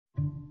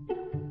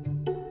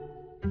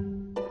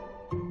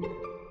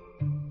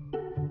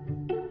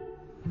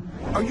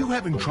Are you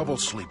having trouble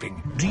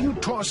sleeping? Do you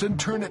toss and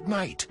turn at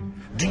night?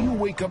 Do you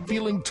wake up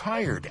feeling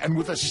tired and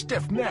with a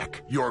stiff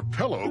neck? Your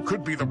pillow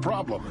could be the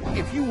problem.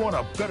 If you want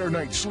a better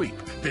night's sleep,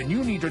 then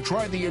you need to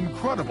try the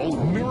incredible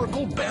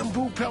Miracle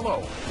Bamboo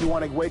Pillow. You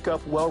want to wake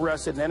up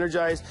well-rested and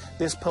energized,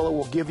 this pillow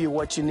will give you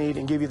what you need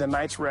and give you the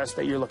night's rest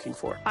that you're looking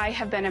for. I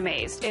have been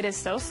amazed. It is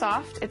so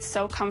soft, it's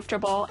so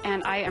comfortable,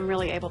 and I am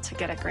really able to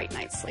get a great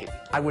night's sleep.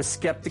 I was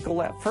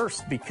skeptical at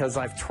first because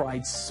I've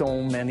tried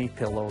so many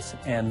pillows,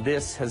 and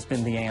this has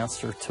been the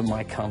answer to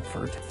my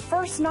comfort.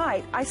 First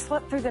night, I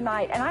slept through the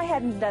night, and I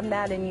hadn't done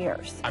that in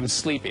years. I'm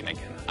sleeping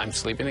again. I'm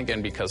sleeping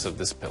again because of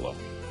this pillow.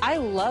 I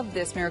love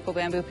this Miracle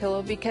Bamboo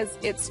pillow because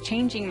it's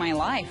changing my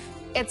life.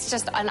 It's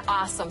just an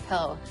awesome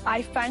pillow.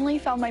 I finally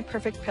found my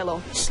perfect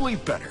pillow.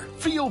 Sleep better,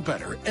 feel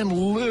better,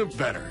 and live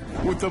better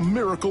with the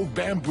Miracle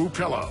Bamboo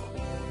Pillow.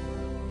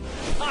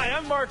 Hi,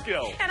 I'm Mark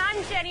Gill. And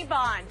I'm Jenny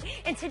Bond.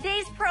 In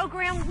today's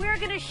program, we're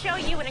going to show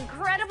you an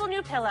incredible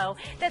new pillow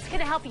that's going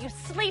to help you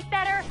sleep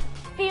better,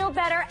 feel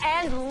better,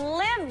 and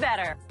live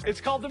better.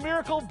 It's called the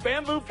Miracle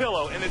Bamboo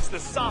Pillow, and it's the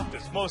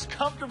softest, most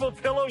comfortable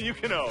pillow you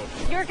can own.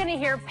 You're going to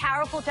hear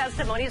powerful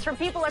testimonies from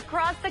people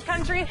across the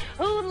country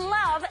who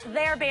love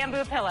their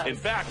bamboo pillows. In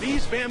fact,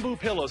 these bamboo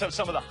pillows have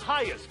some of the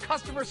highest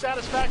customer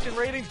satisfaction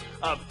ratings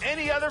of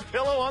any other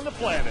pillow on the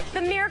planet.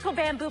 The Miracle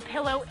Bamboo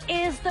Pillow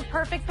is the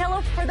perfect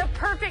pillow for the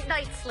perfect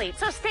night's sleep.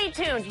 So stay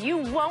tuned. You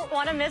won't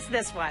want to miss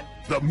this one.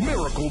 The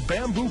Miracle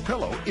Bamboo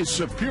Pillow is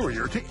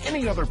superior to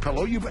any other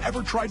pillow you've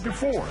ever tried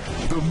before.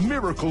 The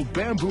Miracle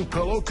Bamboo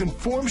Pillow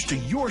conforms to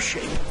your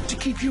shape to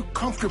keep you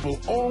comfortable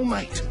all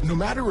night, no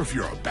matter if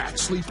you're a back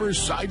sleeper,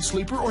 side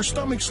sleeper, or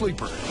stomach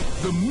sleeper.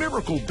 The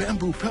Miracle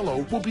Bamboo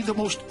Pillow will be the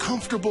most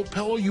comfortable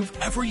pillow you've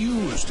ever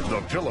used.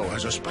 The pillow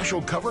has a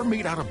special cover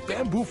made out of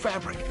bamboo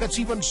fabric that's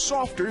even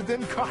softer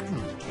than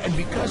cotton. And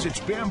because it's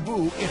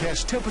bamboo, it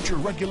has temperature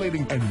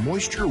regulating and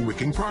moisture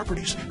wicking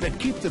properties that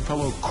keep the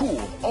pillow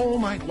cool all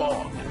night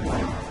long.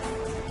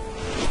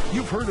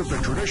 You've heard of the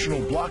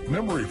traditional block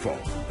memory foam,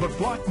 but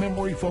block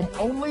memory foam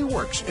only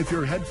works if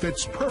your head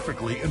fits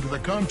perfectly into the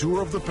contour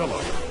of the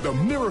pillow. The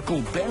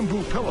Miracle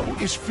Bamboo Pillow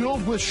is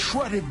filled with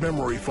shredded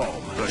memory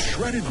foam. The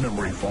shredded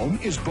memory foam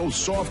is both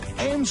soft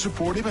and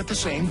supportive at the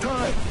same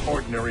time.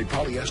 Ordinary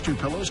polyester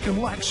pillows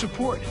can lack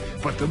support,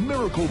 but the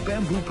Miracle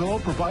Bamboo Pillow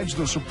provides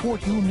the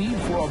support you need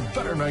for a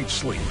better night's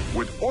sleep.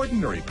 With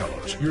ordinary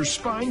pillows, your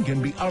spine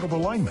can be out of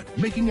alignment,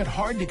 making it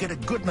hard to get a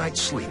good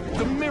night's sleep.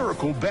 The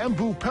Miracle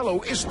Bamboo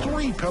Pillow is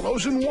 3 pillows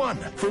in one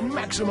for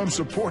maximum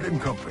support and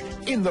comfort.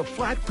 In the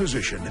flat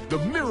position, the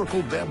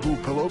Miracle Bamboo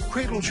Pillow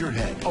cradles your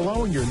head,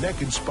 allowing your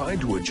neck and spine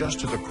to adjust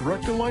to the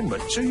correct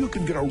alignment so you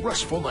can get a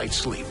restful night's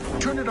sleep.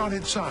 Turn it on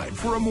its side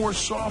for a more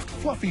soft,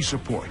 fluffy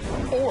support,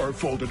 or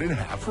fold it in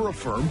half for a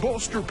firm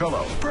bolster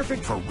pillow,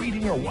 perfect for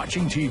reading or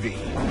watching TV.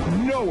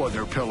 No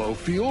other pillow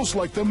feels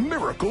like the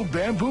Miracle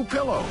Bamboo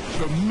Pillow.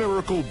 The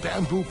Miracle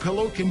Bamboo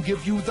Pillow can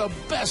give you the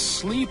best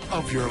sleep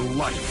of your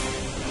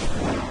life.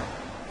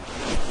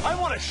 I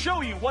want to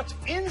show you what's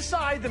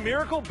inside the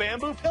Miracle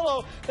Bamboo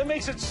Pillow that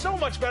makes it so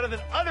much better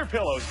than other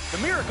pillows. The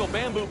Miracle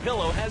Bamboo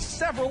Pillow has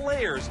several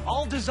layers,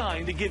 all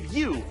designed to give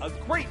you a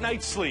great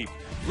night's sleep.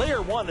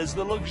 Layer 1 is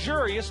the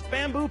luxurious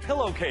bamboo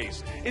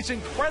pillowcase. It's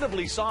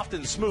incredibly soft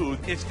and smooth,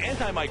 it's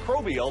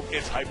antimicrobial,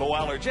 it's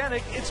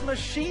hypoallergenic, it's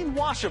machine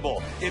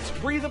washable, it's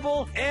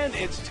breathable, and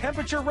it's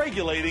temperature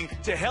regulating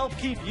to help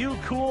keep you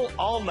cool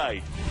all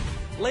night.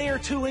 Layer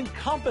 2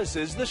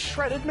 encompasses the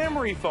shredded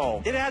memory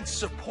foam. It adds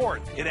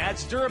support, it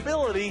adds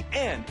durability,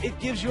 and it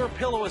gives your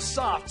pillow a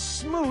soft,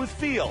 smooth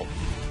feel.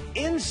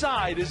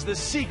 Inside is the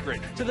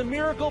secret to the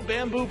Miracle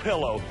Bamboo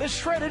Pillow, the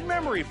shredded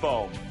memory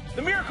foam.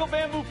 The Miracle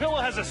Bamboo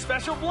Pillow has a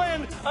special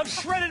blend of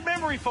shredded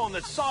memory foam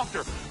that's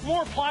softer,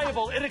 more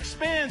pliable, it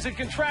expands and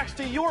contracts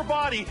to your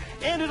body,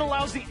 and it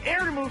allows the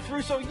air to move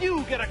through so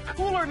you get a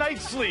cooler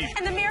night's sleep.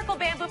 And the Miracle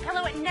Bamboo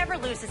Pillow, it never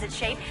loses its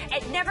shape,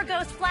 it never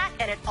goes flat,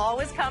 and it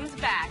always comes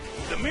back.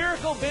 The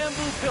Miracle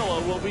Bamboo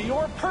Pillow will be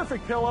your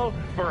perfect pillow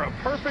for a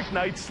perfect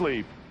night's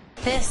sleep.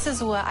 This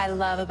is what I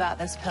love about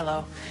this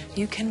pillow.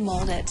 You can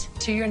mold it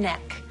to your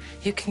neck.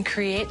 You can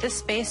create the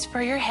space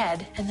for your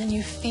head, and then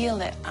you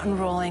feel it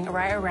unrolling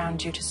right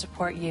around you to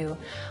support you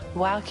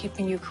while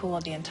keeping you cool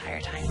the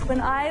entire time.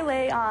 When I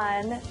lay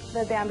on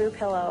the bamboo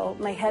pillow,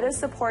 my head is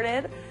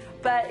supported,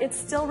 but it's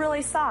still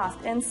really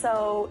soft, and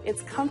so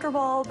it's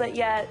comfortable, but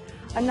yet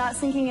I'm not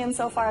sinking in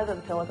so far that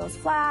the pillow goes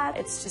flat.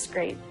 It's just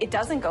great. It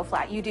doesn't go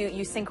flat.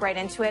 You sink right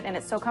into it, and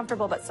it's so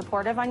comfortable but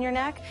supportive on your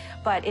neck.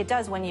 But it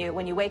does when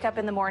you wake up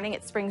in the morning,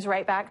 it springs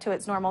right back to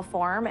its normal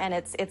form, and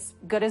it's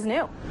good as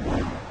new.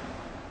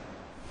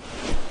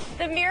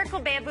 The Miracle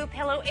Bamboo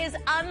Pillow is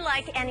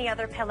unlike any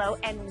other pillow,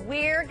 and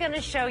we're going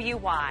to show you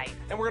why.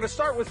 And we're going to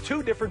start with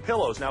two different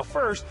pillows. Now,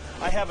 first,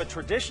 I have a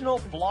traditional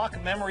block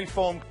memory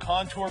foam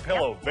contour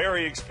pillow. Yep.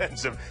 Very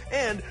expensive.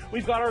 And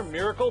we've got our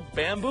Miracle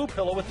Bamboo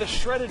Pillow with the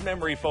shredded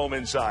memory foam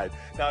inside.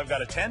 Now, I've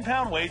got a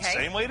 10-pound weight,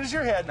 same weight as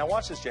your head. Now,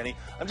 watch this, Jenny.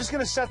 I'm just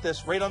going to set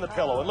this right on the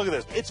pillow. And look at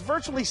this. It's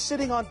virtually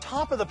sitting on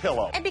top of the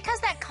pillow. And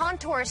because that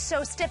contour is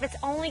so stiff, it's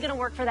only going to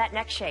work for that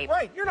neck shape.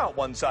 Right. You're not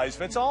one size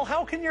fits all.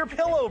 How can your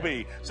pillow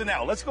be? So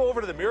now, let's go over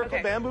to the Miracle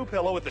Bamboo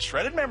Pillow with the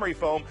shredded memory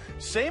foam.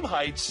 Same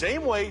height,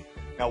 same weight.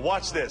 Now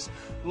watch this.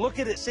 Look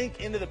at it sink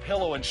into the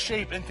pillow and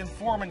shape and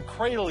conform and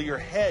cradle your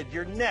head,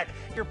 your neck,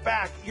 your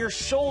back, your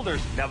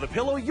shoulders. Now the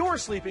pillow you're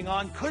sleeping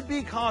on could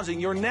be causing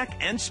your neck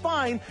and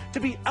spine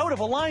to be out of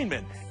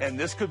alignment. And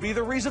this could be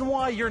the reason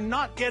why you're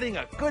not getting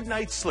a good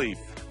night's sleep.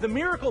 The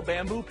Miracle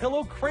Bamboo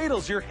Pillow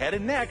cradles your head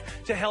and neck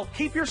to help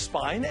keep your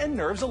spine and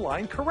nerves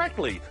aligned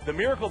correctly. The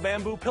Miracle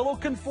Bamboo Pillow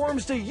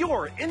conforms to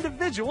your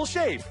individual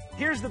shape.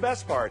 Here's the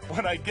best part.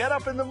 When I get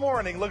up in the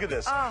morning, look at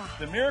this.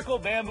 The Miracle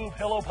Bamboo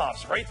Pillow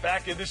pops right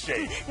back into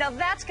shape. Now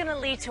that's going to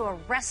lead to a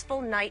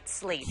restful night's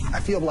sleep. I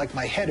feel like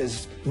my head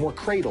is more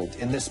cradled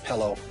in this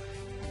pillow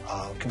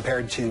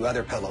compared to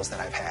other pillows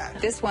that I've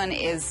had. This one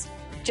is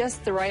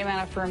just the right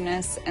amount of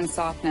firmness and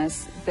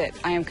softness that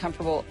I am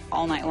comfortable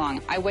all night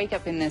long. I wake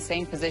up in the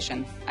same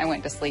position I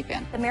went to sleep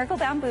in. The Miracle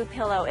Bamboo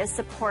Pillow is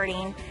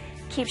supporting,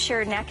 keeps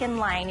your neck in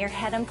line, your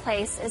head in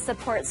place. It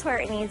supports where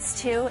it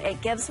needs to, it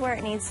gives where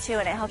it needs to,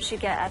 and it helps you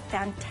get a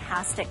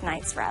fantastic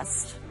night's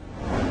rest.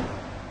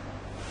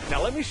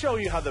 Now let me show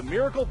you how the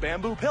Miracle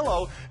Bamboo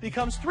Pillow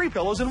becomes 3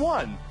 pillows in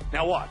one.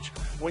 Now watch.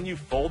 When you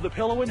fold the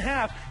pillow in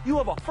half, you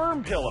have a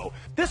firm pillow.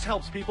 This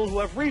helps people who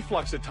have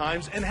reflux at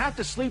times and have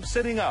to sleep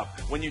sitting up.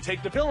 When you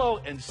take the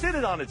pillow and sit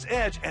it on its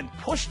edge and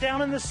push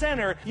down in the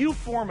center, you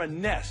form a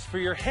nest for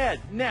your head,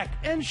 neck,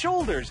 and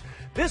shoulders.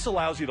 This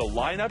allows you to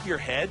line up your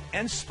head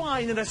and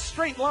spine in a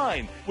straight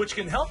line, which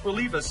can help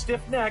relieve a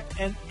stiff neck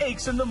and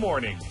aches in the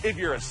morning. If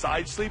you're a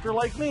side sleeper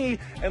like me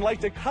and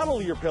like to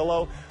cuddle your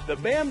pillow, the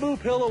Bamboo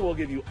Pillow will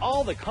give you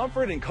all the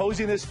comfort and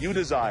coziness you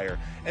desire.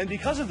 And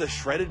because of the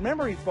shredded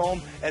memory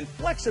foam and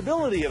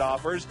flexibility it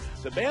offers,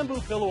 the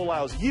Bamboo Pillow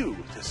allows you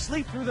to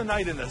sleep through the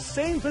night in the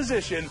same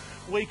position,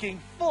 waking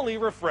fully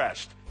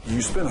refreshed.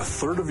 You spend a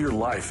third of your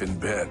life in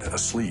bed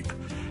asleep,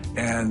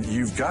 and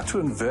you've got to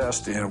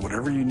invest in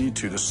whatever you need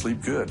to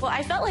sleep good. Well,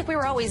 I felt like we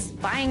were always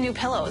buying new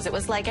pillows. It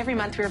was like every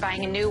month we were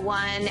buying a new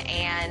one,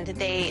 and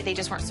they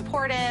just weren't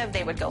supportive.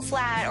 They would go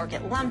flat or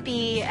get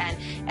lumpy,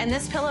 and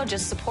this pillow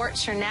just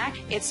supports your neck.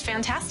 It's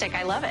fantastic.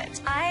 I love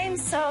it. I'm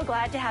so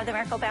glad to have the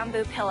Miracle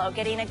Bamboo Pillow.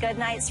 Getting a good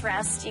night's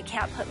rest, you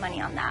can't put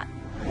money on that.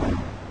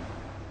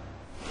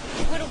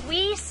 When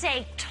we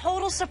say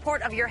total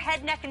support of your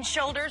head, neck, and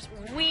shoulders,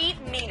 we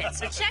mean it.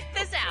 So check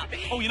this out.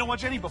 Oh, you know what,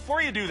 Jenny?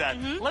 Before you do that,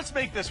 let's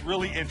make this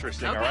really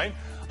interesting, all right?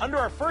 Under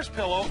our first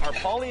pillow, our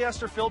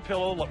polyester-filled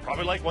pillow,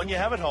 probably like one you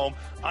have at home,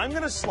 I'm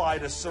going to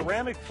slide a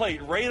ceramic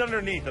plate right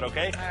underneath it,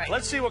 okay? All right.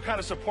 Let's see what kind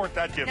of support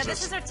that gives us. Now,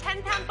 this is our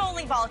 10-pound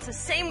bowling ball. It's the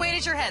same weight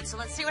as your head, so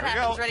let's see what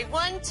happens. Ready?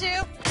 1, 2.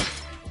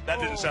 That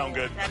didn't sound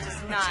good. That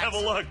does not. Let's have a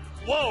look.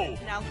 Whoa!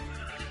 Now,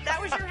 that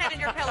was your head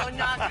and your pillow,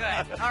 not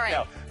good. All right.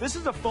 Now, this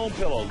is a foam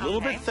pillow, a little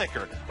bit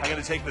thicker. I'm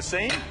going to take the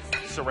same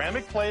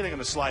ceramic plate, I'm going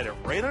to slide it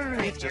right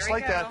underneath, just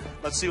like that.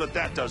 Let's see what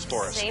that does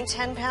for us. Same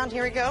 10-pound,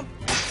 here we go.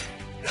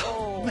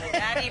 Oh,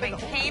 that even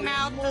came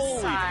out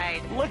the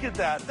side. Look at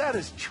that. That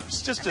is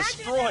just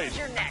destroyed.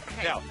 Your neck.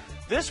 Okay. Now,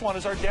 this one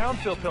is our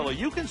downfill pillow.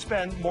 You can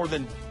spend more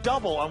than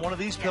double on one of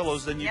these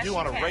pillows than you do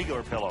on a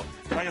regular pillow.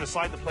 I'm going to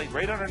slide the plate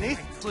right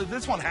underneath. So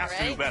this one has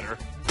to do better.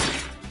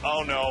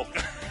 Oh, no.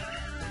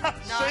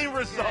 Same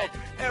result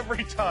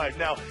every time.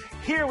 Now,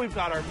 here we've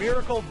got our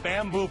Miracle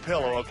Bamboo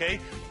Pillow, okay?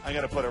 I'm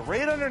going to put it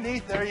right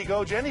underneath. There you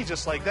go, Jenny,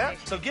 just like that.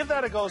 So give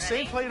that a go.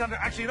 Same plate under.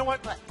 Actually, you know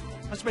what?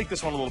 Let's make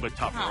this one a little bit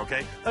tougher,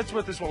 okay? Let's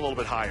put this one a little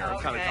bit higher,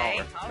 kind of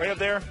taller. Right up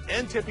there,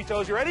 and tippy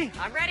toes. You ready?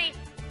 I'm ready.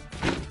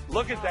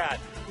 Look at that.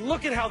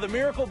 Look at how the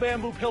Miracle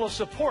Bamboo Pillow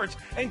supports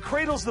and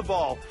cradles the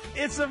ball.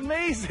 It's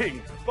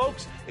amazing.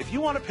 Folks, if you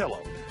want a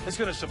pillow that's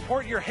going to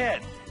support your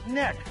head,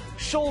 neck,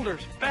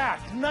 shoulders,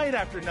 back, night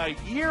after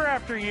night, year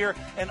after year,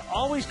 and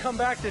always come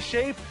back to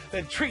shape,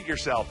 then treat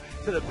yourself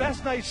to the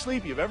best night's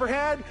sleep you've ever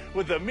had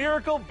with the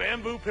Miracle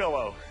Bamboo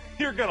Pillow.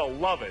 You're going to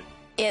love it.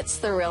 It's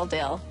the real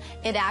deal.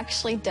 It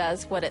actually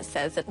does what it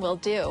says it will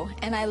do.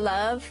 And I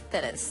love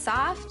that it's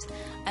soft.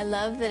 I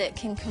love that it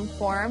can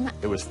conform.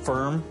 It was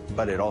firm,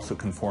 but it also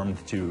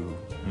conformed to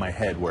my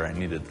head where I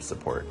needed the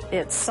support.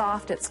 It's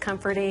soft, it's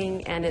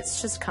comforting, and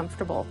it's just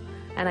comfortable.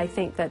 And I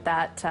think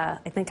I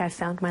think I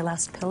found my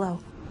last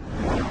pillow.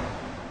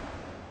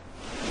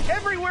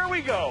 Everywhere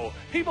we go,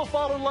 people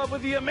fall in love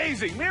with the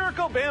amazing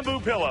Miracle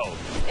Bamboo Pillow.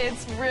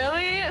 It's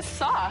really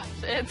soft.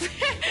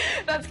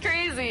 That's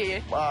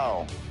crazy.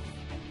 Wow.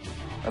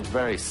 That's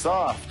very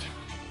soft.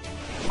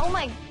 Oh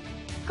my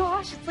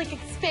gosh, it's like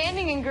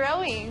expanding and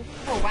growing.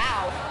 Oh,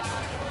 wow.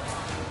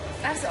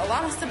 That's a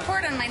lot of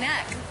support on my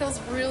neck. It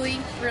feels really,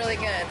 really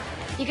good.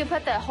 You can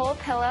put the whole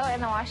pillow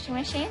in the washing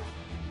machine.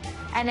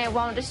 and it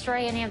won't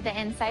destroy any of the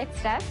inside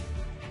stuff.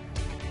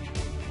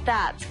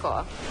 That's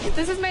cool.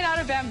 This is made out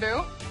of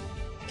bamboo.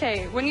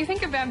 Okay, when you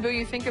think of bamboo,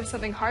 you think of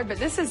something hard, but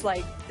this is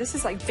like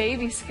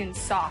baby skin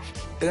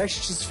soft. It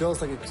actually just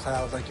feels like a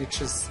cloud, like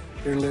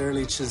you're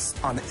literally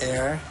just on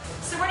air.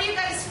 So what are you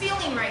guys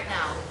feeling right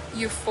now?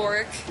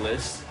 Euphoric.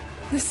 Bliss.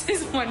 This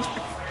is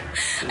wonderful.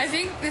 I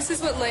think this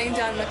is what laying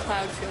down in the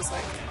cloud feels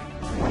like.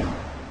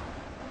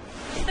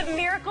 The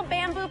Miracle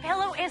Bamboo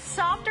Pillow is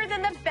softer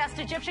than the best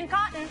Egyptian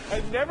cotton.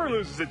 It never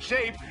loses its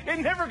shape. It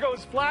never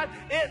goes flat.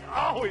 It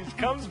always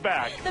comes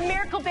back. The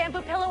Miracle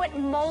Bamboo Pillow, it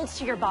molds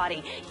to your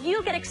body.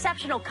 You get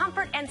exceptional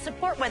comfort and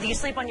support whether you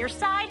sleep on your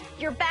side,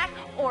 your back,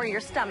 or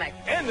your stomach.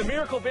 And the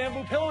Miracle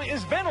Bamboo Pillow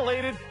is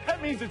ventilated.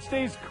 That means it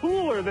stays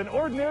cooler than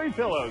ordinary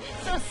pillows.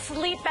 So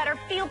sleep better,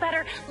 feel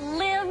better,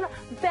 live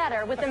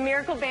better with the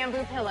Miracle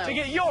Bamboo Pillow. To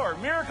get your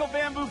Miracle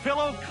Bamboo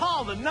Pillow,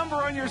 call the number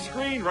on your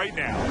screen right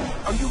now.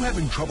 Are you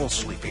having trouble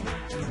sleeping?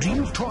 Do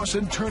you toss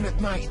and turn at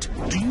night?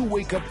 Do you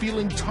wake up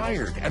feeling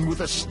tired and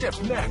with a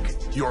stiff neck?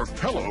 Your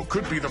pillow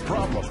could be the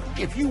problem.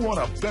 If you want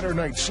a better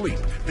night's sleep,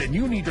 then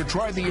you need to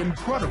try the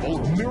incredible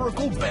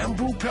Miracle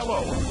Bamboo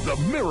Pillow. The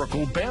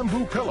Miracle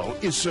Bamboo Pillow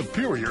is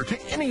superior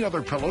to any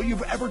other pillow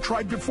you've ever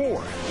tried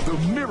before. The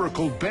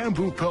Miracle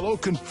Bamboo Pillow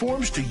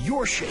conforms to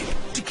your shape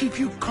to keep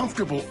you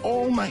comfortable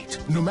all night,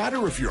 no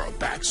matter if you're a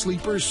back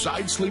sleeper,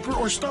 side sleeper,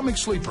 or stomach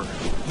sleeper.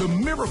 The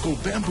Miracle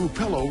Bamboo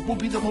Pillow will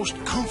be the most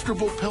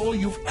comfortable pillow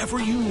you've ever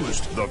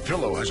used. The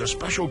pillow has a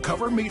special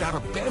cover made out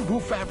of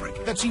bamboo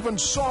fabric that's even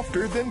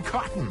softer than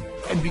cotton.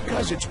 And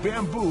because it's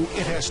bamboo,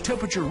 it has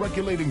temperature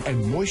regulating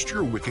and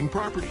moisture wicking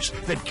properties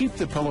that keep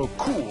the pillow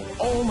cool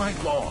all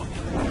night long.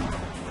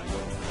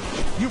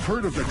 You've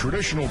heard of the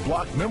traditional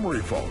block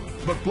memory foam,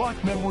 but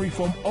block memory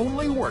foam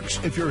only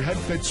works if your head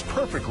fits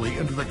perfectly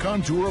into the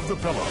contour of the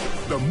pillow.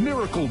 The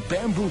Miracle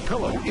Bamboo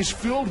Pillow is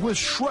filled with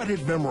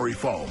shredded memory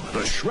foam.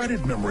 The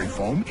shredded memory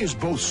foam is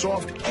both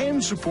soft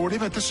and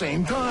supportive at the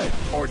same time.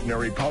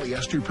 Ordinary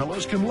polyester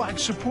pillows can lack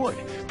support,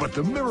 but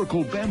the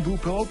Miracle Bamboo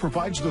Pillow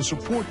provides the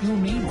support you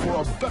need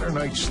for a better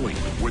night's sleep.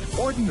 With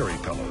ordinary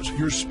pillows,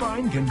 your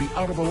spine can be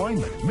out of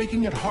alignment,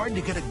 making it hard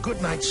to get a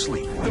good night's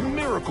sleep. The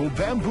Miracle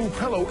Bamboo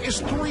Pillow is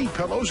 3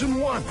 pillows in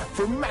one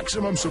for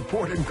maximum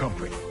support and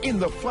comfort. In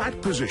the flat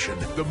position,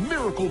 the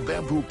Miracle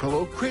Bamboo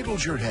Pillow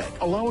cradles your head,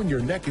 allowing your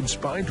neck and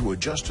spine to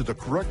adjust to the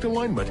correct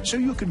alignment so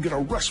you can get a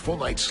restful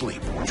night's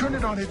sleep. Turn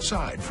it on its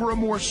side for a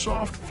more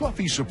soft,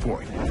 fluffy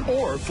support,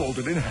 or fold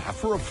it in half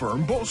for a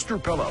firm bolster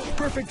pillow,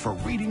 perfect for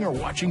reading or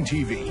watching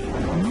TV.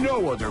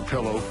 No other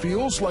pillow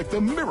feels like the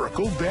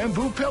Miracle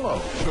Bamboo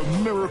Pillow.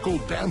 The Miracle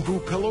Bamboo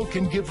Pillow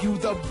can give you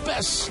the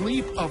best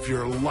sleep of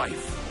your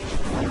life.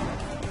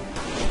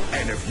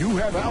 And if you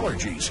have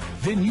allergies,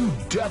 then you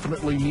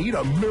definitely need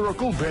a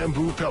Miracle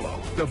Bamboo Pillow.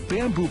 The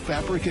bamboo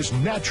fabric is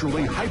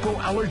naturally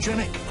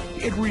hypoallergenic.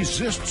 It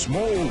resists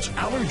molds,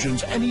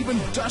 allergens, and even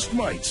dust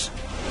mites.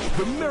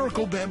 The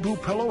Miracle Bamboo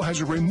Pillow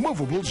has a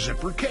removable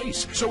zipper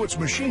case, so it's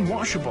machine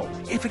washable.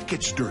 If it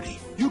gets dirty,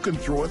 you can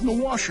throw it in the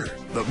washer.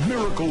 The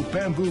Miracle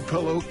Bamboo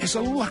Pillow is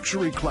a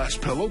luxury class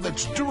pillow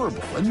that's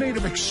durable and made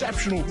of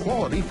exceptional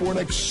quality for an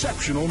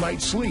exceptional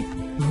night's sleep.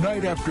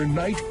 Night after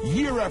night,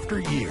 year after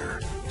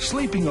year.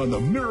 Sleeping on the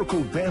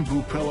Miracle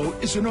Bamboo Pillow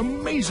is an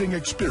amazing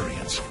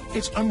experience.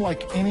 It's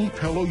unlike any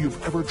pillow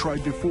you've ever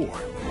tried before.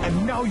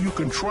 And now you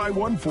can try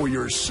one for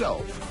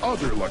yourself.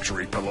 Other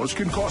luxury pillows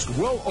can cost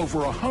well over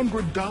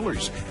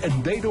 $100,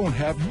 and they don't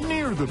have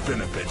near the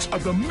benefits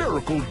of the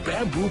Miracle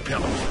Bamboo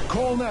Pillow.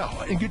 Call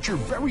now and get your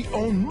very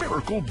own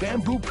Miracle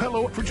Bamboo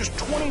Pillow for just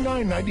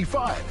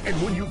 $29.95.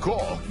 And when you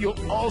call,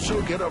 you'll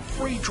also get a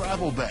free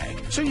travel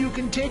bag, so you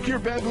can take your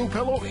bamboo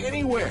pillow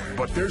anywhere.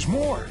 But there's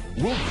more.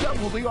 We'll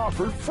double the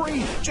offer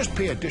free. Just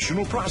pay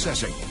additional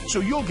processing. So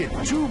you'll get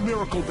 2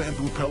 Miracle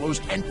Bamboo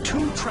Pillows and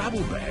 2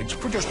 travel bags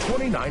for just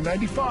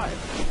 $29.95.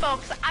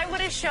 Folks, I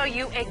want to show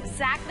you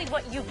exactly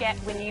what you get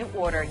when you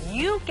order.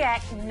 You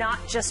get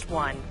not just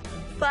one,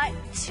 but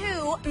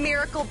 2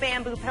 Miracle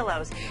Bamboo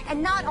Pillows.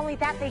 And not only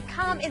that, they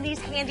come in these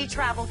handy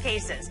travel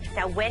cases.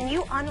 Now, when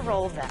you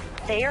unroll them,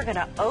 they are going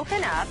to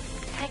open up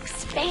and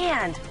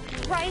expand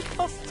right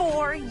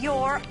before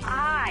your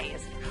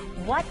eyes.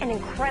 What an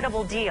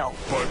incredible deal.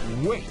 But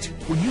wait,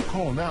 when you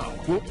call now,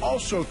 we'll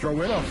also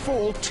throw in a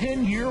full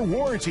 10-year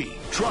warranty.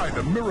 Try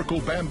the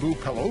Miracle Bamboo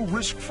Pillow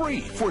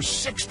risk-free for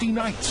 60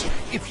 nights.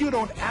 If you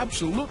don't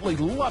absolutely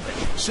love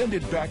it, send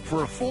it back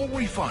for a full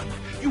refund.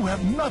 You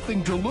have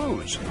nothing to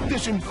lose.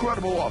 This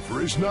incredible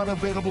offer is not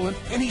available in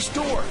any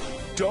store.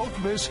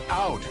 Don't miss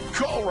out.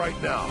 Call right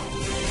now.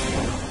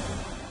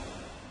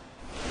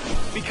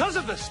 Because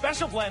of the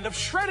special blend of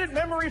shredded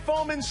memory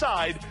foam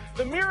inside,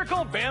 the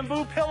Miracle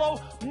Bamboo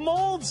Pillow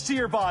molds to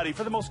your body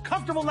for the most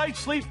comfortable night's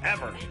sleep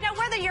ever. Now,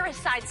 whether you're a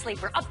side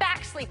sleeper, a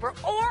back sleeper,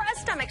 or a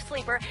stomach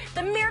sleeper,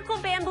 the Miracle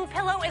Bamboo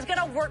Pillow is going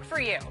to work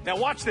for you. Now,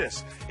 watch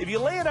this. If you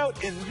lay it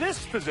out in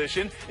this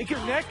position, it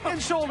gives neck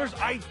and shoulders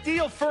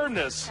ideal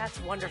firmness.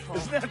 That's wonderful.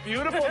 Isn't that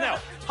beautiful? Now,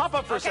 hop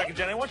up for a second,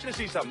 Jen. I want you to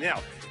see something. Now,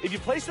 if you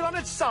place it on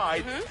its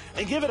side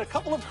and give it a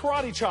couple of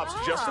karate chops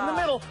just in the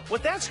middle,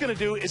 what that's going to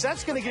do is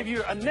that's going to give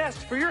you a nest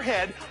for your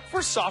head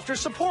for softer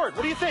support.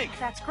 What do you think?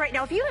 That's great.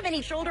 Now, if you have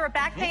any shoulder or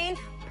back pain,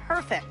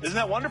 perfect. Isn't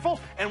that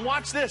wonderful? And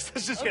watch this.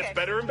 This just gets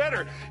better and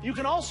better. You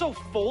can also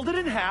fold it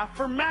in half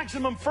for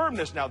maximum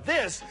firmness. Now,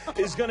 this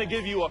is going to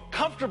give you a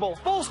comfortable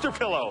bolster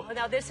pillow. Well,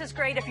 now, this is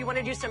great if you want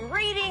to do some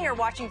reading or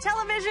watching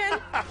television.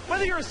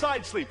 Whether you're a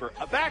side sleeper,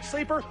 a back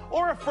sleeper,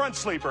 or a front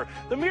sleeper,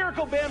 the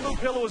Miracle Bamboo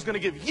Pillow is going to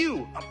give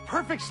you a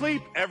perfect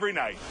sleep every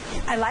night.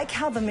 I like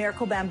how the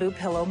Miracle Bamboo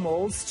Pillow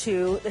molds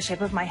to the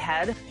shape of my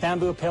head.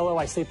 Bamboo pillow,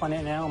 I sleep on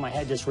it now. My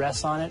head just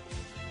rests on it.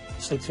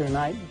 Sleep through the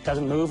night,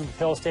 doesn't move, the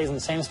pillow stays in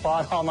the same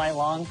spot all night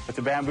long. With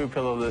the bamboo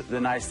pillow, the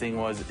nice thing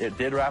was it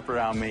did wrap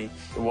around me.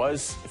 It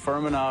was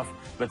firm enough,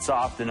 but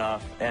soft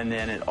enough, and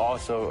then it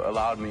also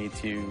allowed me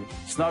to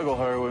snuggle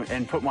her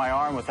and put my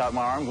arm without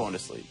my arm going to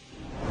sleep.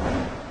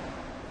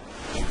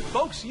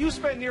 Folks, you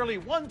spend nearly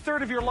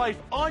 1/3 of your life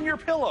on your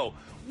pillow.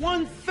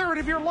 1/3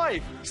 of your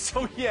life.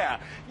 So yeah,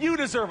 you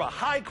deserve a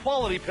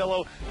high-quality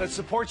pillow that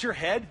supports your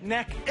head,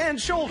 neck, and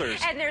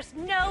shoulders. And there's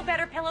no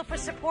better pillow for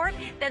support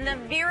than the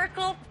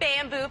Miracle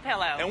Bamboo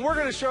Pillow. And we're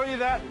going to show you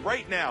that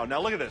right now.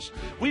 Now look at this.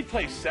 We've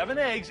placed 7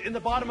 eggs in the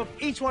bottom of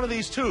each one of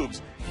these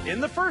tubes.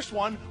 In the first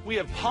one, we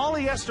have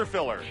polyester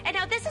filler. And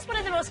now this is one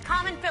of the most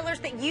common fillers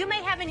that you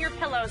may have in your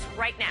pillows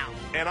right now.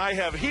 And I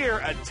have here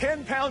a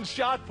 10-pound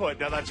shot put.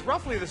 Now that's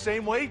roughly the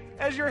same weight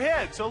as your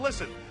head. So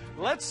listen,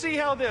 let's see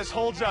how this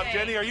holds up.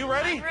 Jenny, are you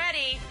ready? I'm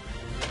ready.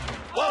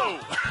 Whoa!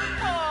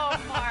 Oh,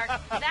 Mark,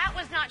 that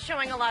was not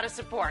showing a lot of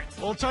support.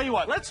 Well, I'll tell you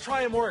what, let's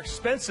try a more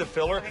expensive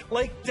filler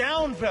like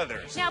down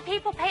feathers. Now,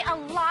 people pay a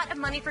lot of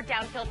money for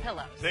down-fill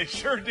pillows. They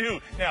sure do.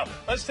 Now,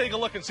 let's take a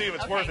look and see if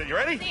it's worth it. You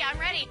ready? See, I'm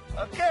ready.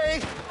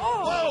 Okay.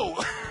 Oh.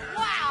 Whoa!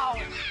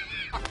 Wow.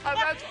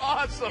 That's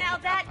awesome. Now,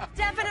 that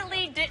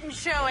definitely didn't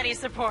show any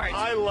support.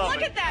 I love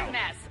it. Look at that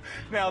mess.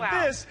 Now,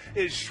 Wow. this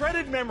is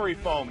shredded memory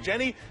foam.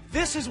 Jenny,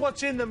 this is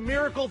what's in the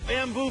Miracle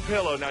Bamboo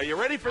Pillow. Now, you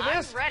ready for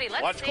this? I'm ready.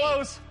 Let's Watch see.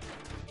 close.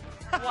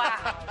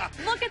 Wow.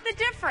 Look at the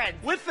difference.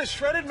 With the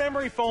shredded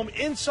memory foam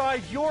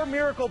inside your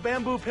Miracle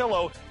Bamboo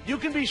Pillow, you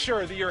can be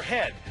sure that your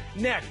head,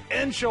 neck,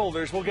 and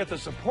shoulders will get the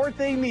support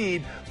they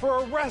need for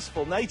a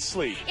restful night's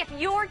sleep. If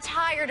you're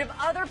tired of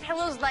other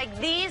pillows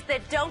like these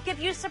that don't give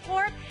you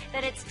support,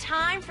 then it's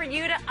time for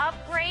you to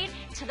upgrade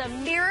to the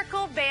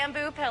Miracle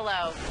Bamboo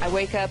Pillow. I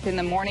wake up in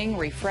the morning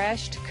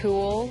refreshed,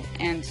 cool,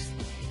 and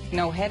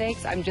no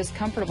headaches. I'm just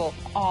comfortable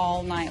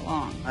all night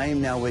long. I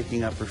am now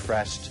waking up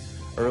refreshed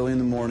early in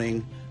the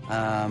morning,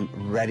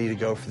 ready to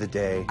go for the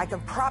day. I can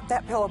prop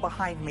that pillow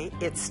behind me.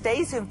 It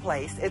stays in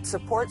place, it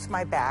supports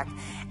my back,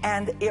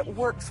 and it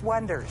works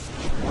wonders.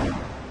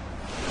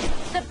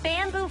 The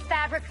bamboo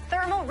fabric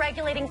thermal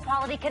regulating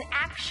quality can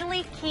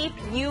actually keep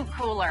you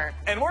cooler.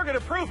 And we're going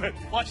to prove it.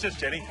 Watch this,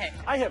 Jenny. Okay.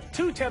 I have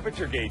 2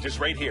 temperature gauges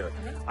right here.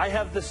 I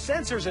have the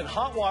sensors in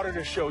hot water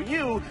to show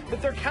you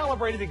that they're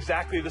calibrated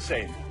exactly the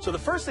same. So the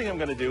first thing I'm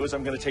going to do is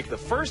I'm going to take the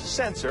first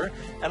sensor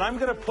and I'm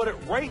going to put it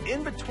right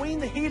in between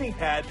the heating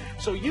pad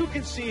so you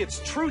can see its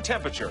true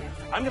temperature.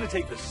 I'm going to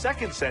take the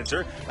second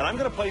sensor and I'm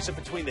going to place it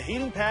between the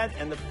heating pad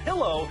and the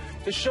pillow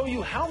to show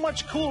you how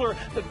much cooler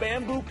the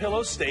bamboo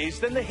pillow stays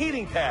than the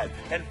heating pad.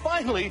 And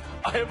finally,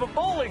 I have a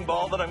bowling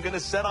ball that I'm going to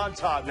set on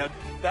top. Now,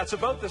 that's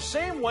about the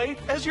same weight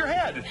as your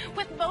head.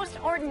 With most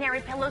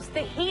ordinary pillows,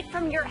 the heat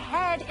from your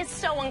head is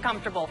so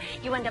uncomfortable.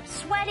 You end up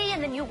sweaty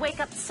and then you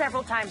wake up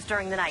several times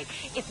during the night.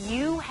 If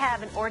you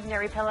have an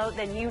ordinary pillow,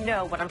 then you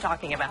know what I'm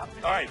talking about.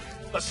 All right,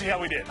 let's see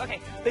how we did. Okay.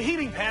 The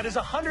heating pad is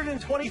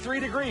 123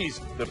 degrees.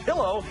 The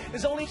pillow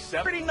is only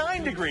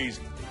 79 degrees.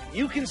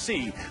 You can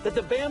see that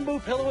the bamboo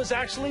pillow is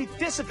actually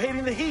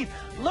dissipating the heat.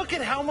 Look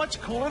at how much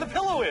cooler the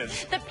pillow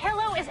is. The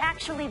pillow is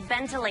actually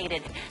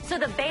ventilated, so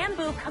the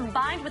bamboo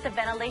combined with the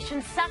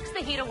ventilation sucks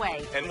the heat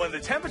away. And when the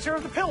temperature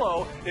of the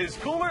pillow is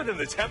cooler than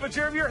the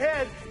temperature of your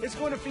head, it's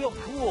going to feel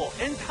cool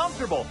and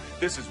comfortable.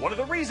 This is one of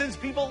the reasons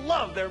people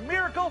love their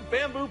Miracle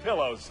Bamboo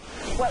Pillows.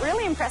 What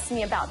really impressed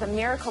me about the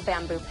Miracle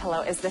Bamboo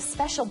Pillow is the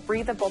special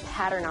breathable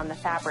pattern on the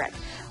fabric.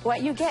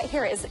 What you get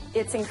here is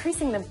it's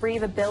increasing the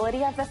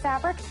breathability of the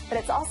fabric, but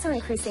it's also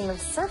increasing the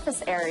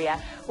surface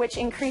area, which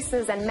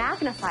increases and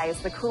magnifies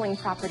the cooling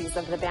properties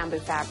of the bamboo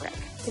fabric.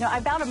 You know,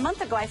 about a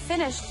month ago, I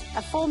finished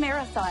a full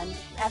marathon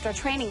after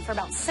training for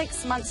about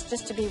 6 months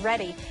just to be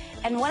ready.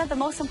 And one of the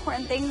most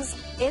important things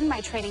in my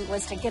training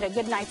was to get a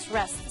good night's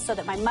rest so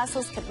that my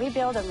muscles could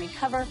rebuild and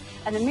recover.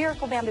 And the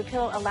Miracle Bamboo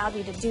Pillow allowed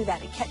me to do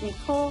that. It kept me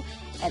cool,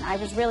 and I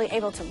was really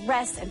able to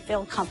rest and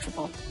feel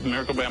comfortable. The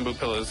Miracle Bamboo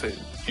Pillow is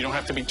you don't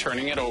have to be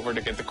turning it over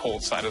to get the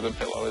cold side of the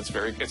pillow. It's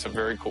a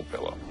very cool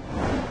pillow.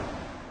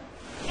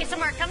 Okay, so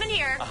Mark, come in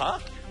here. Uh-huh.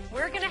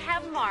 We're going to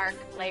have Mark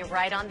lay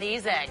right on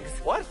these eggs.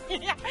 What?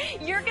 Yeah,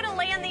 you're going to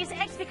lay on these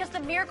eggs because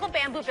the Miracle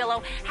Bamboo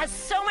Pillow has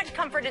so much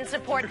comfort and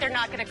support, they're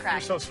not going to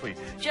crack. You're so sweet.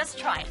 Just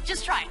try it.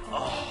 Just try it.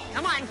 Oh.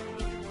 Come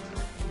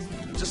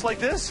on. Just like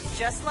this?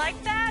 Just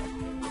like that.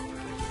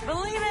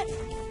 Believe it.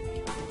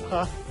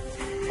 Huh?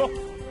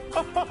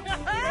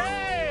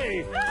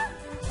 Hey!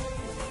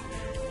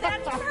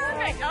 That's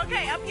perfect.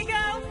 Okay, up you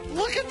go.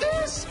 Look at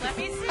this. Let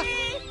me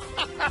see.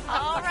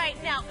 All right,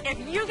 now, if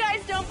you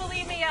guys don't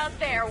believe me out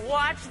there,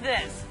 watch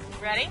this.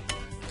 Ready?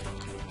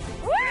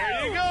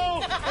 There you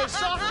go. The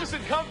softness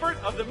and comfort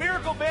of the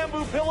Miracle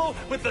Bamboo Pillow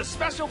with the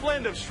special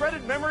blend of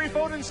shredded memory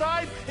foam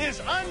inside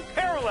is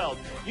unparalleled.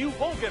 You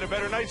won't get a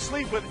better night's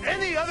sleep with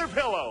any other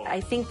pillow. I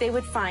think they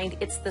would find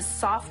it's the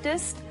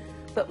softest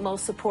but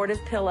most supportive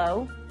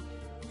pillow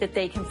that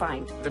they can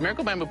find. The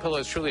Miracle Bamboo Pillow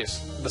is truly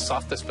the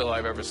softest pillow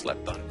I've ever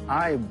slept on.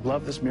 I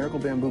love this Miracle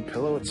Bamboo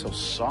Pillow. It's so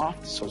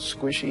soft, so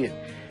squishy.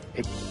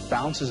 It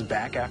bounces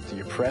back after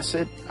you press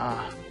it.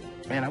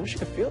 Man, I wish you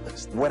could feel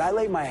this. When I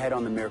lay my head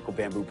on the Miracle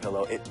Bamboo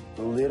Pillow, it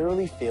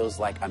literally feels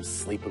like I'm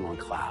sleeping on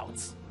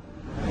clouds.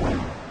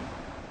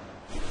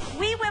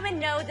 We women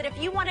know that if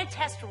you want to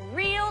test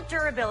real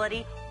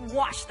durability,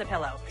 wash the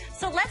pillow.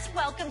 So let's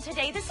welcome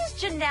today, this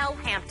is Janelle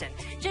Hampton.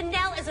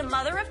 Janelle is a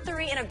mother of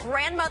 3 and a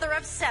grandmother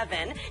of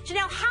 7.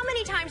 Janelle, how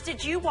many times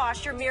did you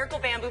wash your Miracle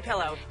Bamboo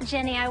Pillow?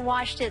 Jenny, I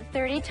washed it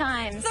 30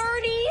 times.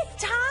 30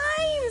 times!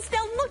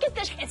 Now look at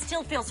this. It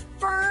still feels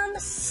firm,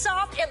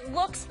 soft. It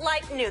looks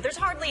like new. There's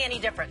hardly any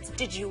difference.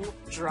 Did you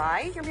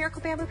dry your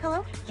Miracle Bamboo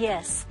Pillow?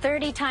 Yes,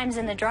 30 times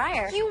in the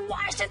dryer. You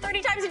washed it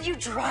 30 times and you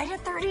dried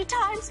it 30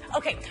 times?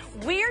 Okay,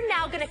 we're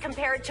now going to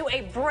compare it to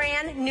a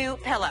brand new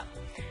pillow.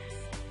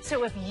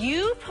 So if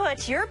you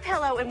put your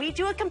pillow and we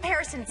do a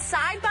comparison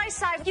side by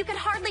side, you can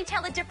hardly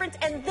tell a difference,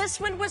 and this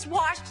one was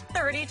washed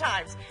 30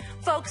 times.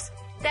 Folks,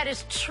 that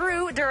is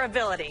true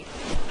durability.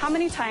 How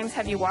many times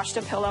have you washed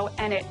a pillow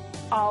and it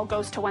all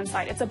goes to one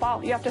side? It's a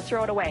ball. You have to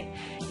throw it away.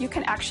 You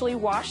can actually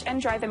wash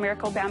and dry the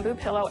Miracle Bamboo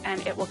Pillow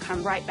and it will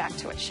come right back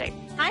to its shape.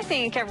 I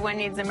think everyone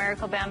needs a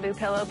Miracle Bamboo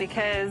Pillow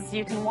because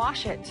you can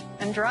wash it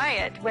and dry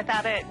it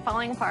without it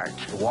falling apart.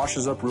 It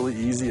washes up really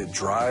easy. It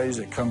dries.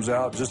 It comes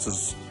out just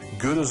as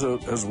good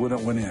as when it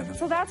went in.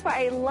 So that's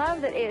why I love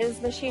that it is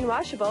machine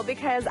washable,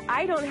 because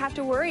I don't have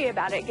to worry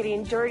about it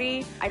getting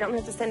dirty. I don't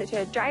have to send it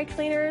to dry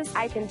cleaners.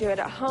 I can do it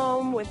at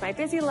home with my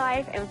busy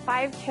life and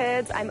 5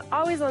 kids. I'm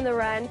always on the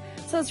run.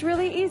 So it's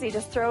really easy.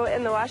 Just throw it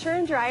in the washer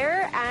and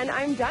dryer and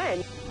I'm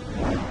done.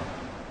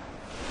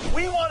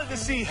 We wanted to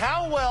see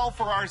how well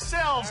for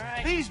ourselves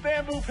these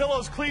bamboo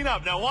pillows clean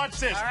up. Now watch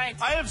this. All right.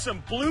 I have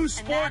some blue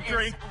sport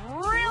drink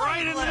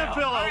right into the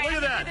pillow. Right,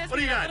 look at that. What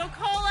do you got? A little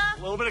cola.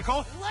 A little bit of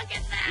cola. Look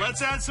at that.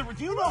 Let's add some.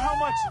 Do you know how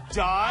much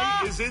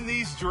dye is in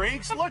these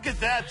drinks? Look at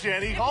that,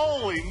 Jenny.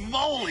 Holy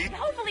moly.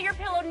 Hopefully your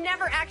pillow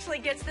never actually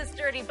gets this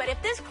dirty, but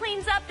if this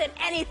cleans up, then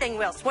anything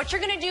will. So what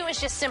you're going to do is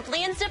just simply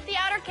unzip the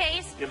outer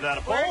case. Give that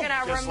a pull. We're going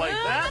to just remove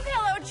like that. the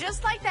pillow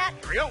just like that.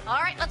 There we go.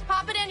 All right, let's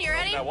pop it in. You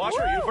ready? Now watch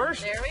her. You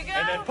first. There we go.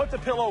 And then put the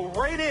pillow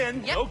right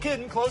in. Yep. No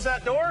kidding. Close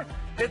that door.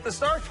 Hit the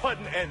start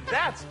button, and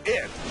that's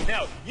it.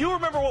 Now, you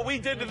remember what we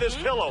did to this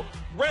pillow.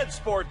 Red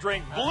sport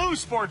drink, blue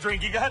sport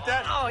drink. You got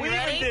that? Oh, we you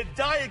ready? even did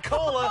Diet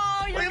Cola.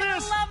 Oh, you're Look going at to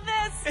this. love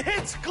this.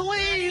 It's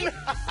clean.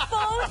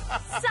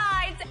 Both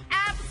sides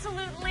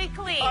absolutely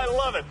clean. I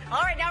love it.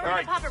 All right, now we're All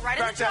going to pop it right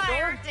in Crack the that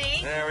dryer. door.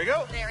 Dee. There we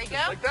go. There we go.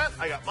 Just like that.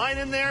 I got mine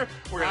in there.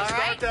 We're going All to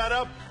start right. that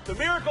up. The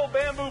Miracle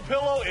Bamboo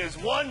Pillow is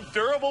one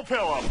durable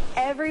pillow.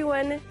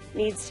 Everyone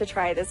needs to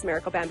try this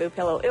Miracle Bamboo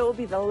Pillow. It will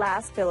be the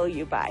last pillow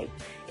you buy.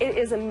 It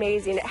is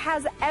amazing. It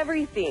has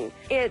everything.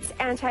 It's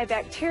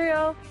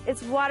antibacterial,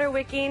 it's water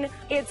wicking,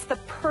 it's the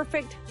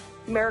perfect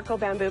Miracle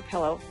Bamboo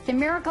Pillow. The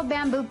Miracle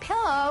Bamboo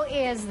Pillow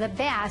is the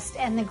best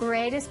and the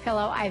greatest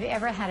pillow I've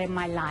ever had in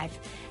my life.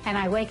 And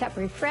I wake up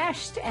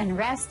refreshed and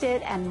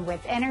rested and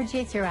with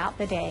energy throughout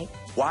the day.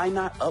 Why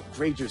not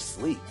upgrade your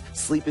sleep?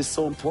 Sleep is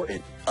so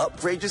important.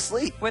 Upgrade your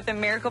sleep. With the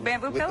Miracle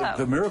Bamboo Pillow.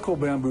 The Miracle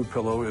Bamboo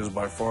Pillow is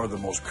by far the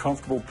most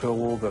comfortable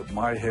pillow that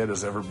my head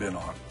has ever been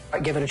on.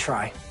 Give it a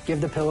try. Give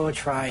the pillow a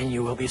try and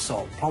you will be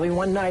sold. Probably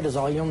one night is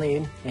all you'll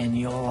need and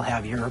you'll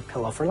have your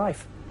pillow for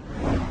life.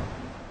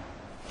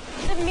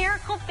 The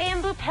Miracle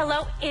Bamboo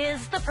Pillow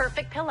is the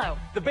perfect pillow.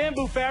 The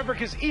bamboo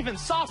fabric is even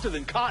softer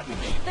than cotton.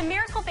 The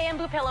Miracle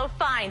Bamboo Pillow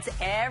finds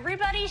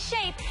everybody's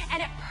shape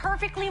and it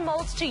perfectly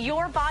molds to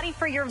your body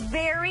for your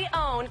very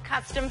own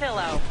custom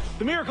pillow.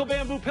 The Miracle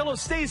Bamboo Pillow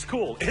stays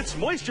cool. It's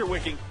moisture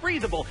wicking,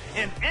 breathable,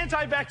 and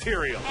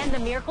antibacterial. And the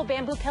Miracle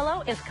Bamboo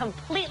Pillow is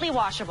completely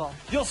washable.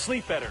 You'll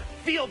sleep better,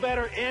 feel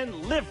better, and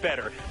live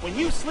better when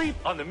you sleep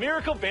on the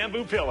Miracle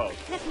Bamboo Pillow.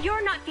 And if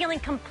you're not feeling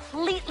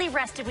completely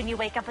rested when you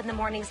wake up in the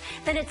mornings,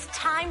 then it's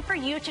time for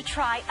you to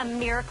try a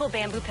Miracle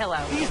Bamboo Pillow.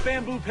 These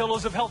bamboo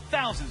pillows have helped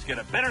thousands get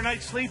a better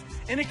night's sleep,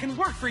 and it can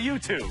work for you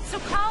too. So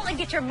call and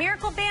get your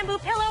Miracle Bamboo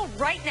Pillow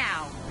right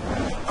now.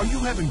 Are you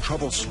having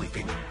trouble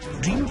sleeping?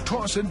 Do you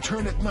toss and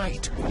turn at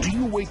night? Do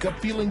you wake up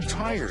feeling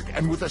tired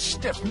and with a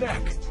stiff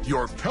neck?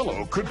 Your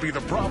pillow could be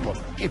the problem.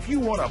 If you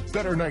want a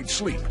better night's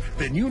sleep,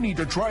 then you need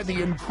to try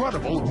the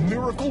incredible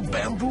Miracle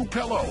Bamboo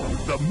Pillow.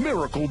 The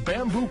Miracle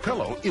Bamboo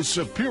Pillow is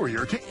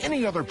superior to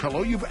any other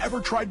pillow you've ever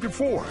tried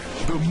before.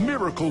 The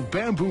Miracle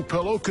Bamboo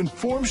Pillow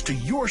conforms to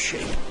your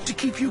shape to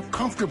keep you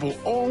comfortable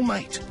all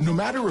night, no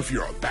matter if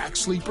you're a back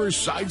sleeper,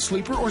 side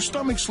sleeper, or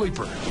stomach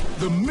sleeper.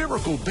 The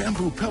Miracle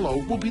Bamboo Pillow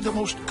will be the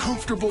most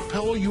comfortable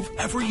pillow you've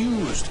ever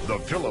used. The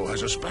pillow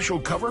has a special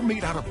cover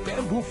made out of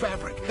bamboo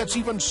fabric that's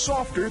even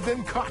softer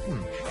than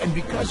cotton. And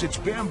because it's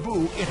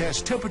bamboo, it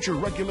has temperature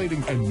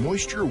regulating and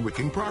moisture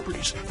wicking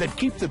properties that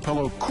keep the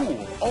pillow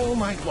cool all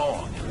night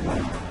long.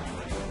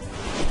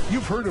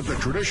 You've heard of the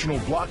traditional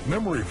block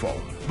memory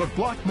foam, but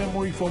block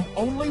memory foam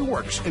only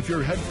works if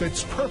your head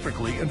fits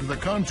perfectly into the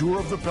contour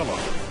of the pillow.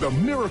 The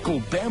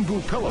Miracle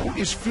Bamboo Pillow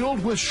is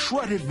filled with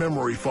shredded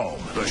memory foam.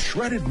 The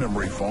shredded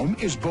memory foam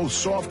is both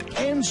soft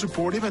and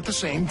supportive at the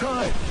same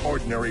time.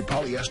 Ordinary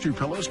polyester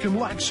pillows can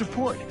lack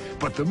support,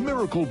 but the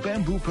Miracle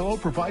Bamboo Pillow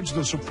provides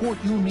the support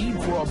you need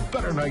for a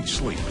better night's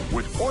sleep.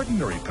 With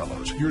ordinary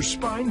pillows, your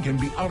spine can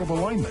be out of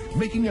alignment,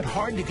 making it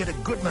hard to get a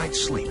good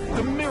night's sleep.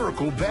 The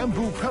Miracle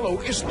Bamboo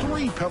Pillow is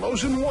 3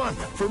 pillows in 1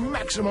 for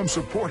maximum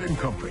support and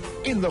comfort.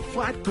 In the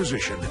flat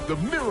position, the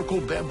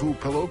Miracle Bamboo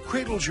Pillow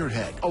cradles your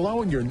head,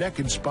 allowing your neck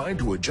and spine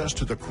to adjust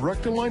to the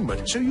correct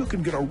alignment so you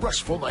can get a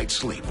restful night's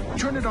sleep.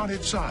 Turn it on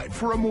its side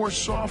for a more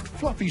soft,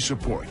 fluffy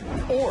support,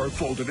 or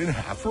fold it in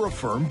half for a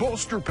firm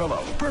bolster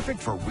pillow, perfect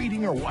for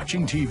reading or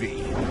watching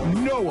TV.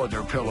 No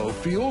other pillow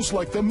feels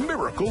like the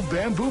Miracle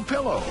Bamboo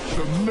Pillow.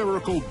 The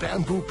Miracle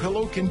Bamboo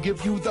Pillow can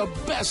give you the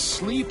best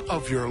sleep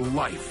of your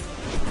life.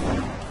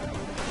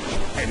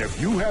 And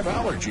if you have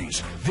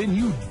allergies, then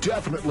you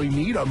definitely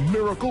need a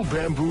Miracle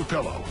Bamboo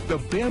Pillow. The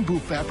bamboo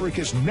fabric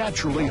is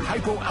naturally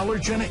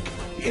hypoallergenic.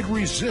 It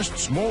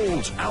resists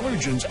molds,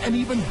 allergens, and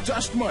even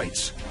dust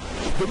mites.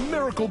 The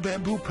Miracle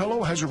Bamboo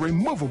Pillow has a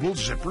removable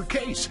zipper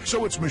case,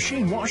 so it's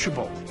machine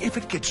washable. If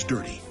it gets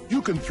dirty,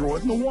 you can throw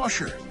it in the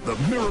washer. The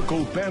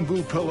Miracle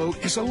Bamboo Pillow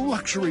is a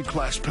luxury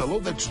class pillow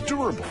that's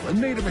durable and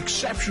made of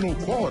exceptional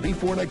quality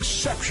for an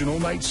exceptional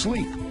night's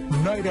sleep.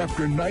 Night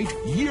after night,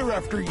 year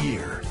after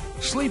year.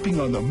 Sleeping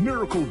on the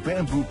Miracle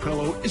Bamboo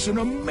Pillow is an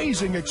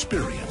amazing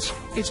experience.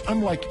 It's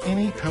unlike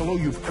any pillow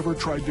you've ever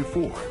tried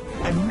before.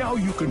 And now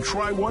you can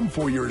try one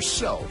for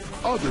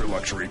yourself. Other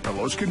luxury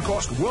pillows can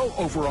cost well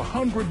over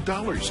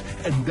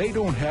 $100, and they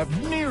don't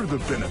have near the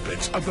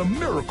benefits of the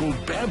Miracle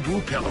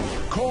Bamboo Pillow.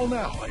 Call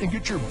now and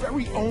get your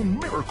very own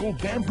Miracle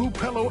Bamboo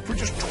Pillow for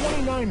just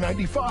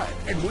 $29.95.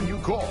 And when you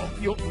call,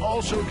 you'll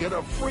also get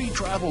a free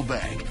travel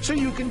bag, so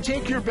you can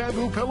take your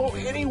bamboo pillow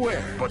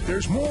anywhere. But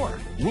there's more.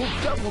 We'll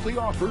double the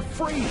offer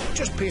free.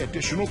 Just pay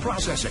additional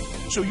processing.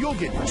 So you'll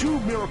get 2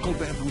 Miracle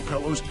Bamboo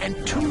Pillows and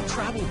 2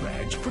 travel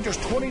bags for just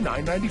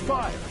 $29.95.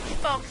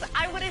 Folks,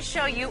 I want to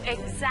show you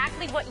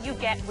exactly what you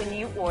get when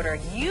you order.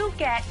 You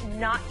get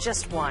not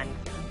just 1,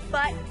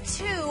 but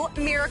 2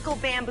 Miracle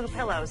Bamboo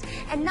Pillows.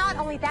 And not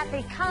only that,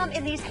 they come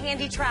in these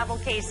handy travel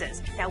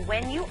cases. Now,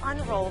 when you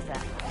unroll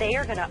them, they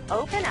are going to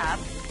open up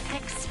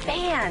and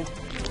expand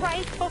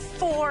right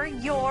before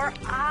your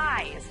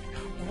eyes.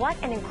 What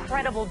an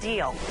incredible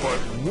deal. But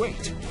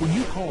wait, when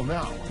you call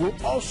now, we'll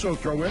also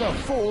throw in a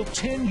full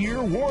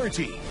 10-year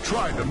warranty.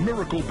 Try the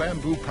Miracle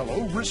Bamboo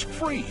Pillow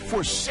risk-free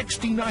for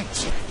 60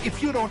 nights.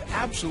 If you don't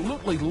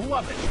absolutely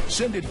love it,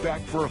 send it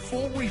back for a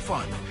full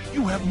refund.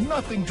 You have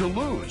nothing to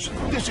lose.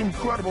 This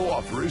incredible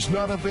offer is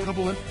not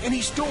available in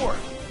any store.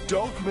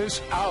 Don't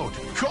miss out.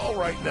 Call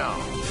right now.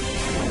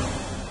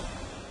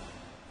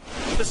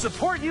 The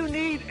support you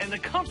need and the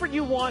comfort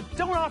you want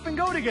don't often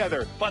go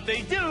together, but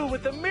they do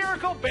with the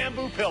Miracle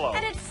Bamboo Pillow.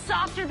 And it's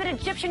softer than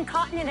Egyptian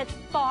cotton, and it's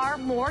far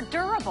more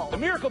durable. The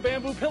Miracle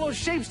Bamboo Pillow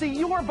shapes to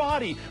your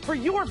body for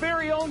your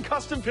very own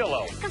custom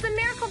pillow. Because the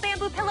Miracle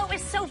Bamboo Pillow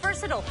is so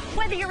versatile.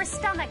 Whether you're a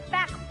stomach,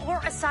 back, or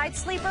a side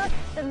sleeper,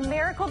 the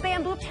Miracle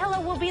Bamboo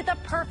Pillow will be the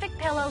perfect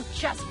pillow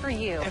just for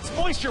you. It's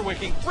moisture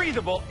wicking,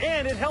 breathable,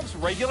 and it helps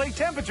regulate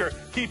temperature,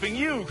 keeping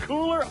you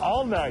cooler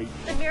all night.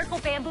 The Miracle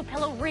Bamboo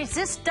Pillow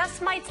resists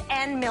dust mites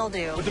and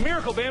mildew. With the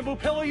Miracle Bamboo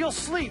Pillow, you'll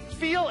sleep,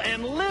 feel,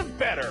 and live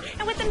better.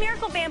 And with the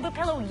Miracle Bamboo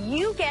Pillow,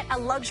 you get a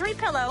luxury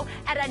pillow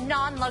at a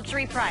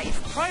non-luxury price.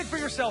 Try it for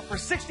yourself for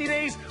 60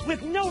 days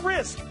with no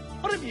risk.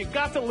 What have you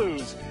got to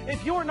lose?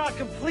 If you're not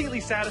completely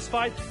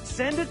satisfied,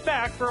 send it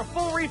back for a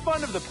full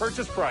refund of the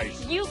purchase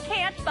price. You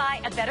can't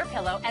buy a better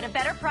pillow at a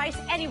better price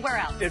anywhere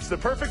else. It's the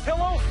perfect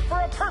pillow for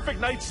a perfect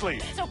night's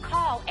sleep. So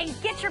call and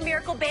get your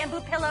Miracle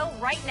Bamboo Pillow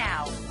right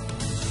now.